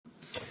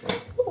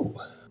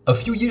A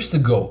few years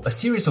ago, a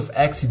series of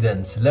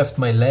accidents left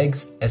my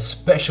legs,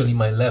 especially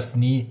my left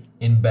knee,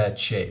 in bad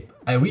shape.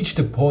 I reached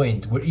a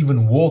point where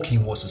even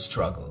walking was a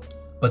struggle,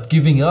 but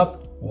giving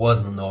up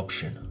wasn't an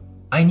option.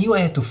 I knew I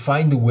had to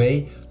find a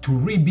way to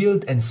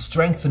rebuild and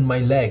strengthen my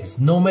legs,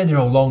 no matter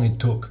how long it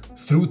took.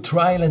 Through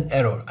trial and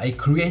error, I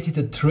created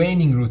a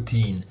training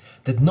routine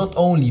that not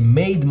only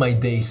made my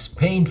days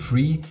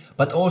pain-free,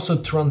 but also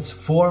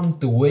transformed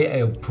the way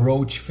I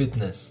approach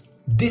fitness.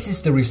 This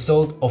is the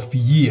result of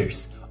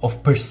years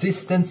of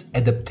persistence,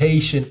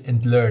 adaptation,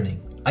 and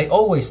learning. I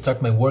always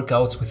start my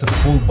workouts with a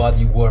full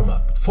body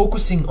warm-up,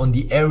 focusing on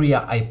the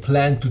area I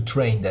plan to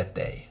train that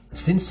day.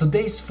 Since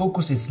today's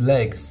focus is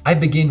legs, I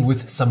begin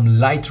with some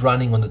light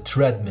running on the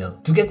treadmill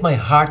to get my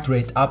heart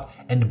rate up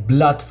and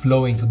blood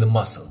flowing to the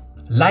muscle.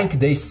 Like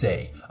they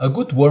say, a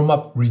good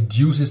warm-up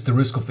reduces the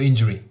risk of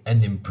injury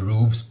and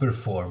improves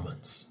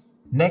performance.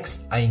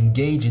 Next, I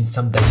engage in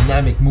some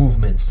dynamic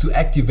movements to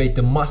activate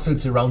the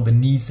muscles around the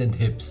knees and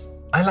hips.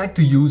 I like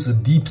to use a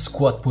deep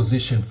squat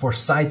position for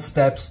side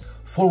steps,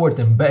 forward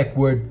and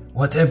backward,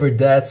 whatever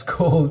that's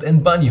called,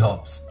 and bunny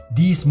hops.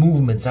 These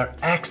movements are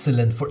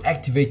excellent for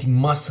activating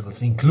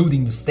muscles,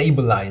 including the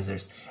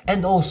stabilizers,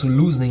 and also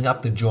loosening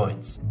up the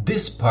joints.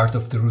 This part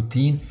of the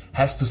routine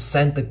has to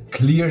send a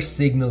clear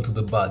signal to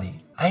the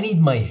body. I need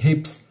my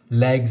hips,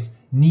 legs,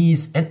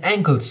 knees, and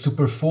ankles to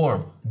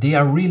perform. They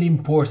are really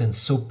important,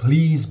 so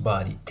please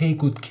body, take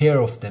good care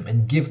of them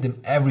and give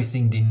them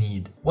everything they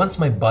need. Once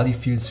my body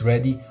feels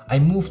ready, I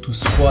move to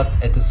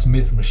squats at the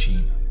Smith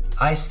machine.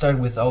 I start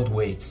without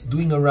weights,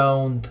 doing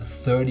around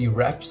 30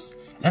 reps.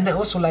 And I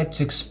also like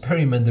to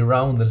experiment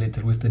around a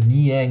little with the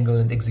knee angle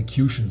and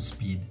execution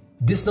speed.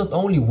 This not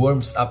only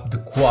warms up the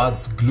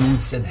quads,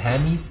 glutes and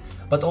hammies,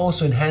 but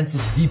also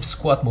enhances deep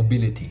squat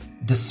mobility.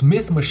 The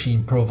Smith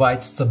machine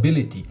provides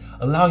stability,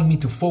 allowing me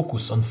to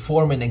focus on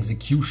form and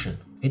execution.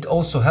 It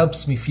also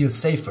helps me feel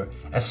safer,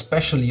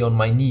 especially on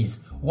my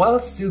knees, while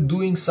still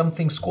doing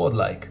something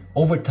squat-like.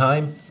 Over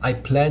time, I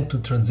plan to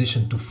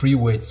transition to free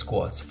weight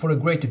squats for a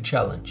greater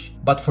challenge.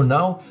 But for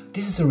now,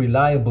 this is a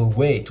reliable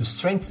way to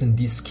strengthen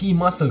these key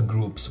muscle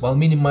groups while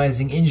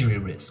minimizing injury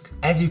risk.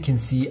 As you can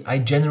see, I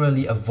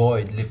generally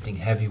avoid lifting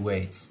heavy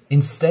weights.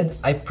 Instead,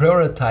 I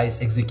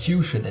prioritize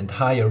execution and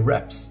higher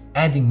reps.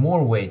 Adding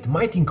more weight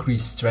might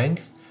increase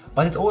strength,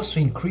 but it also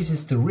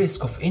increases the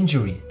risk of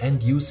injury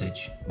and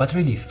usage. But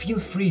really, feel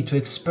free to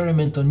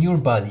experiment on your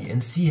body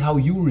and see how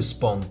you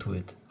respond to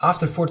it.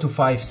 After 4 to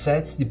 5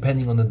 sets,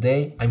 depending on the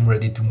day, I'm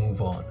ready to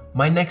move on.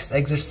 My next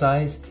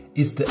exercise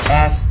is the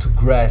ass to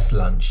grass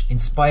lunge,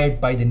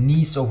 inspired by the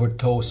knees over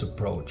toes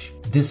approach.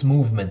 This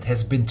movement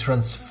has been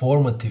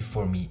transformative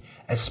for me,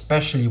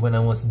 especially when I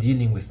was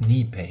dealing with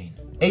knee pain.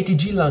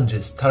 ATG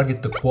lunges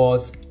target the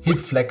quads, hip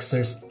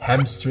flexors,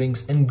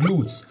 hamstrings and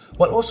glutes,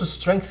 while also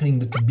strengthening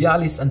the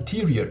tibialis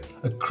anterior,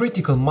 a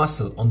critical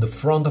muscle on the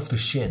front of the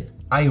shin.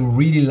 I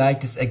really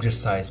like this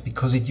exercise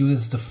because it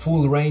uses the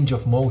full range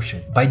of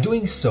motion. By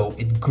doing so,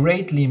 it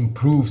greatly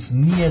improves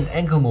knee and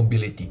ankle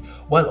mobility,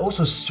 while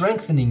also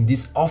strengthening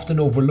these often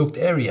overlooked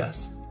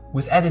areas.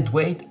 With added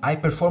weight, I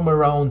perform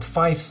around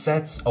 5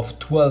 sets of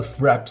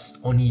 12 reps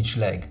on each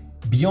leg.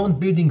 Beyond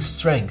building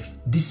strength,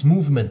 this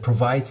movement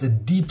provides a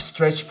deep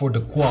stretch for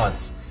the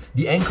quads,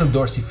 the ankle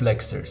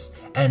dorsiflexors,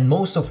 and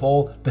most of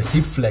all, the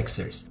hip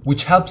flexors,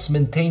 which helps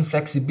maintain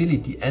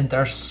flexibility and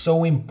are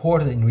so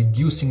important in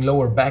reducing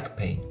lower back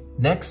pain.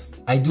 Next,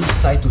 I do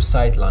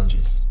side-to-side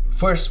lunges,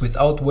 first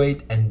without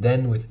weight and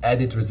then with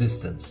added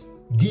resistance.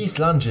 These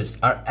lunges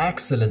are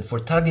excellent for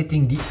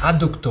targeting the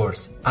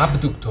adductors,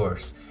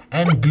 abductors,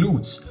 and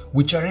glutes,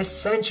 which are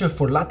essential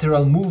for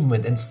lateral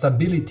movement and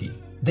stability.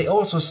 They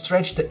also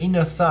stretch the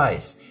inner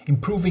thighs,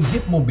 improving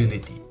hip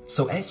mobility.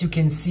 So as you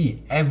can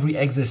see, every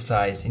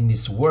exercise in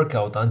this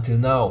workout until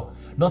now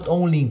not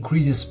only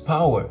increases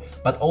power,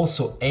 but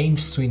also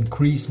aims to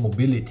increase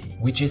mobility,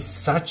 which is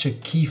such a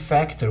key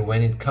factor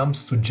when it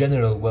comes to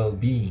general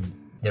well-being.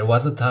 There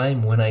was a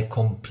time when I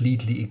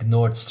completely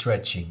ignored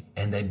stretching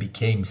and I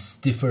became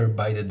stiffer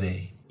by the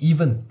day.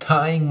 Even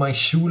tying my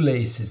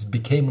shoelaces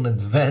became an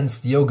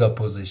advanced yoga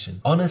position.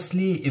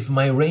 Honestly, if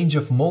my range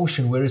of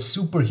motion were a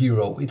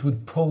superhero, it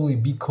would probably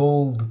be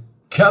called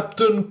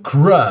Captain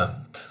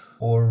Cramped.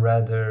 Or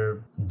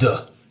rather,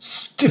 the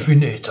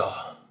Stiffinator,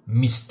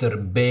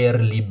 Mr.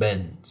 Barely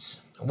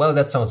Bends. Well,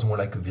 that sounds more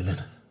like a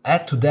villain.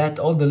 Add to that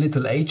all the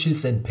little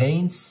aches and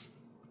pains.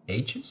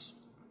 Aches?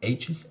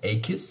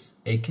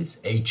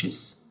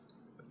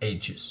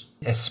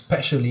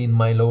 Especially in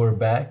my lower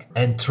back,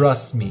 and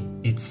trust me,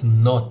 it's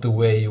not the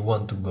way you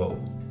want to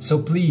go.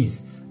 So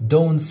please,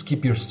 don't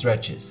skip your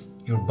stretches,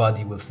 your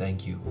body will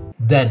thank you.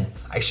 Then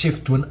I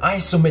shift to an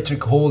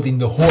isometric hold in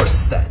the horse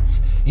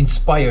stance,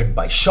 inspired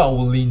by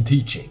Shaolin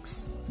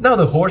teachings. Now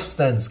the horse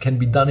stance can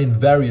be done in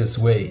various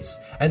ways,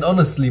 and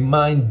honestly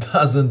mine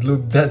doesn't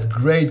look that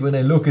great when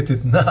I look at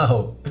it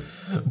now.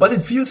 But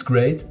it feels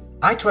great.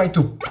 I try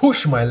to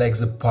push my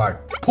legs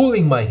apart,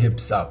 pulling my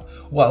hips up,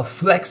 while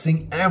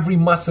flexing every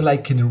muscle I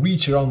can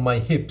reach around my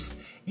hips,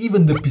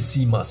 even the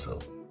PC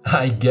muscle.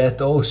 I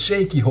get all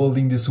shaky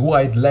holding this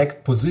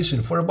wide-legged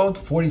position for about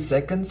 40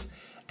 seconds,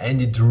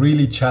 and it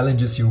really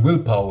challenges your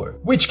willpower,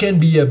 which can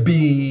be a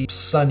big,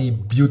 sunny,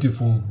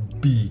 beautiful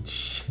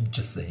beach,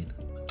 just saying.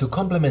 To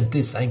complement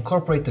this, I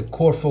incorporate a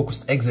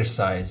core-focused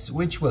exercise,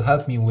 which will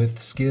help me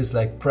with skills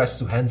like press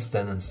to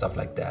handstand and stuff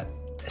like that.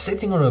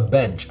 Sitting on a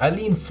bench, I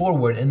lean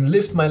forward and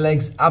lift my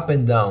legs up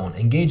and down,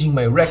 engaging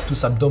my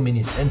rectus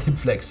abdominis and hip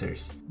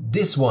flexors.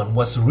 This one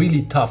was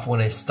really tough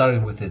when I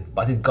started with it,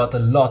 but it got a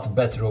lot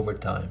better over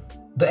time.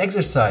 The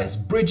exercise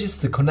bridges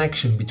the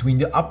connection between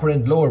the upper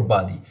and lower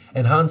body,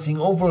 enhancing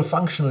overall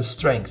functional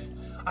strength.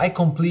 I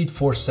complete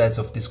 4 sets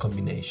of this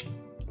combination.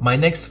 My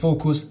next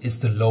focus is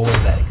the lower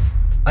legs.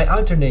 I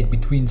alternate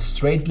between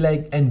straight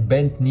leg and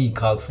bent knee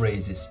calf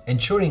raises,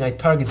 ensuring I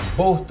target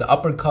both the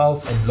upper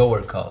calf and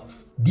lower calf.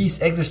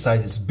 These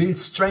exercises build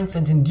strength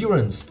and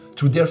endurance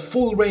through their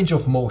full range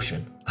of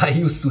motion. I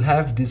used to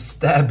have this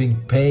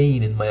stabbing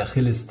pain in my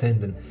Achilles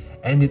tendon,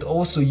 and it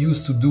also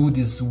used to do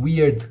these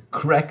weird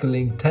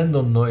crackling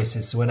tendon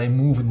noises when I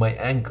moved my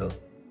ankle.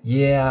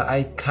 Yeah,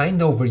 I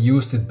kinda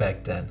overused it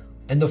back then.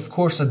 And of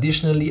course,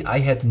 additionally, I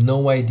had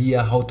no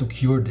idea how to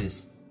cure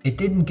this. It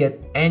didn't get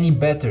any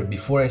better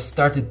before I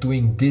started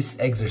doing this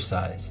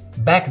exercise.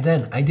 Back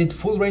then, I did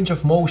full range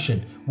of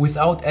motion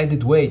without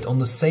added weight on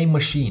the same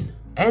machine.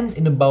 And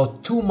in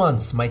about 2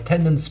 months, my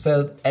tendons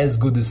felt as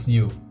good as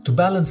new. To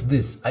balance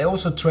this, I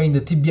also trained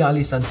the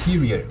tibialis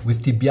anterior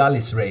with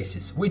tibialis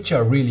raises, which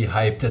are really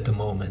hyped at the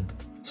moment.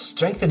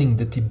 Strengthening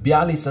the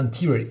tibialis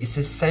anterior is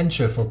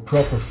essential for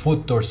proper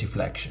foot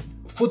dorsiflexion.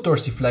 Foot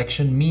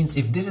dorsiflexion means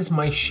if this is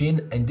my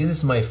shin and this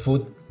is my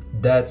foot,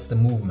 that's the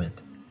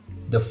movement.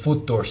 The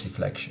foot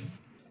dorsiflexion.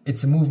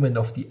 It's a movement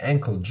of the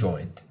ankle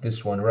joint,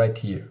 this one right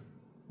here.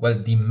 Well,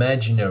 the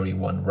imaginary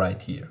one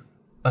right here.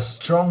 A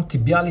strong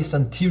tibialis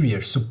anterior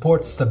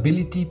supports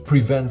stability,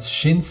 prevents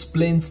shin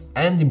splints,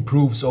 and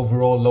improves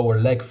overall lower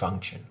leg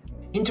function.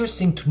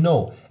 Interesting to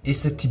know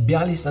is that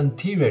tibialis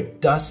anterior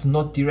does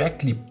not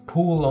directly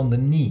pull on the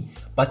knee,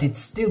 but it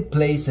still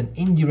plays an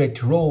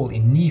indirect role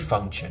in knee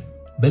function.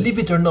 Believe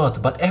it or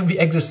not, but every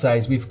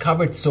exercise we've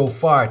covered so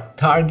far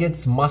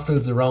targets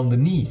muscles around the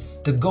knees.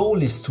 The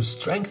goal is to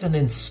strengthen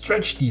and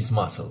stretch these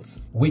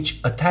muscles, which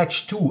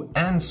attach to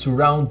and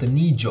surround the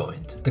knee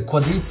joint. The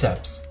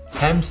quadriceps,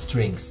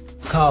 hamstrings,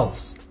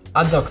 calves,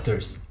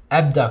 adductors,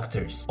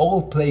 abductors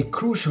all play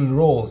crucial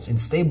roles in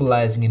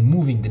stabilizing and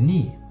moving the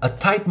knee. A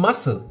tight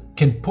muscle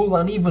can pull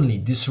unevenly,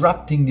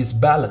 disrupting this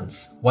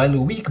balance, while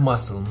a weak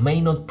muscle may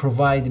not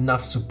provide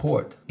enough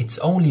support. It's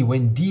only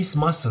when these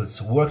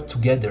muscles work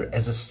together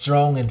as a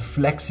strong and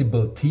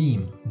flexible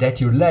team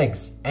that your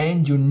legs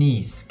and your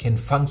knees can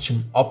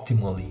function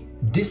optimally.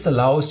 This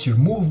allows your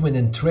movement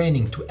and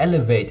training to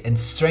elevate and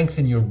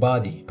strengthen your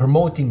body,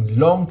 promoting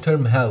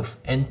long-term health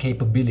and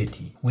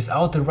capability.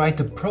 Without the right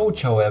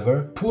approach,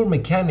 however, poor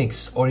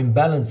mechanics or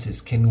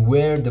imbalances can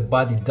wear the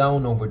body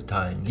down over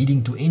time,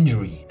 leading to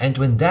injury. And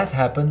when that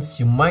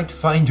happens, you might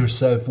find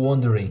yourself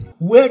wondering,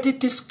 where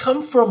did this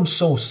come from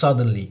so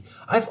suddenly?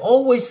 I've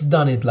always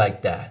done it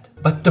like that.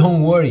 But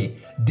don't worry,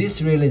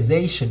 this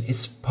realization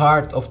is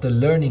part of the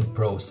learning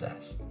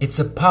process. It's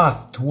a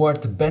path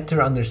toward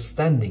better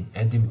understanding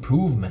and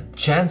improvement.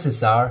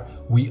 Chances are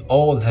we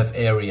all have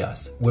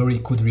areas where we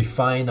could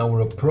refine our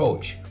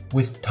approach.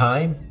 With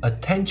time,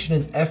 attention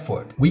and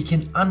effort, we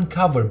can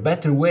uncover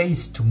better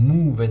ways to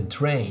move and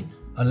train,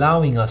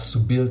 allowing us to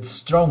build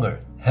stronger,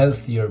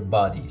 healthier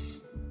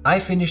bodies. I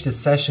finished the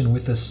session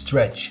with a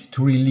stretch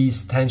to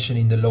release tension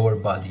in the lower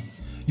body.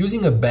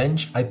 Using a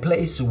bench, I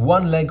place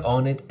one leg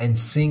on it and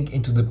sink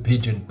into the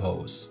pigeon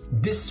pose.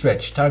 This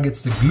stretch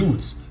targets the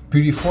glutes,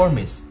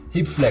 piriformis,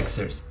 hip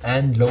flexors,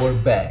 and lower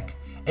back,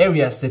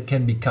 areas that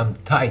can become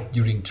tight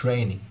during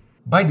training.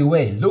 By the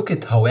way, look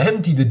at how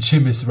empty the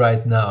gym is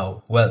right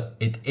now. Well,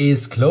 it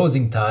is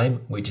closing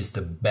time, which is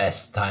the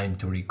best time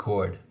to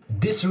record.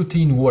 This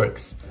routine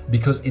works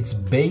because it's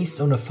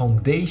based on a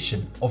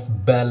foundation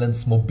of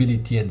balance,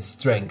 mobility, and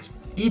strength.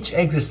 Each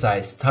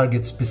exercise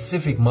targets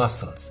specific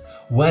muscles,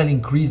 while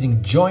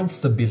increasing joint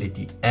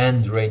stability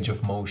and range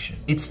of motion.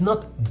 It's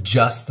not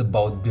just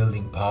about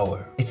building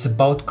power. It's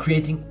about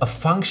creating a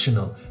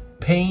functional,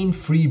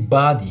 pain-free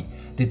body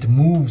that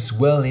moves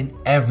well in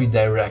every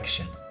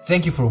direction.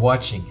 Thank you for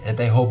watching, and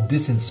I hope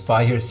this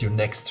inspires your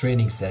next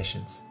training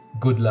sessions.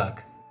 Good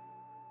luck!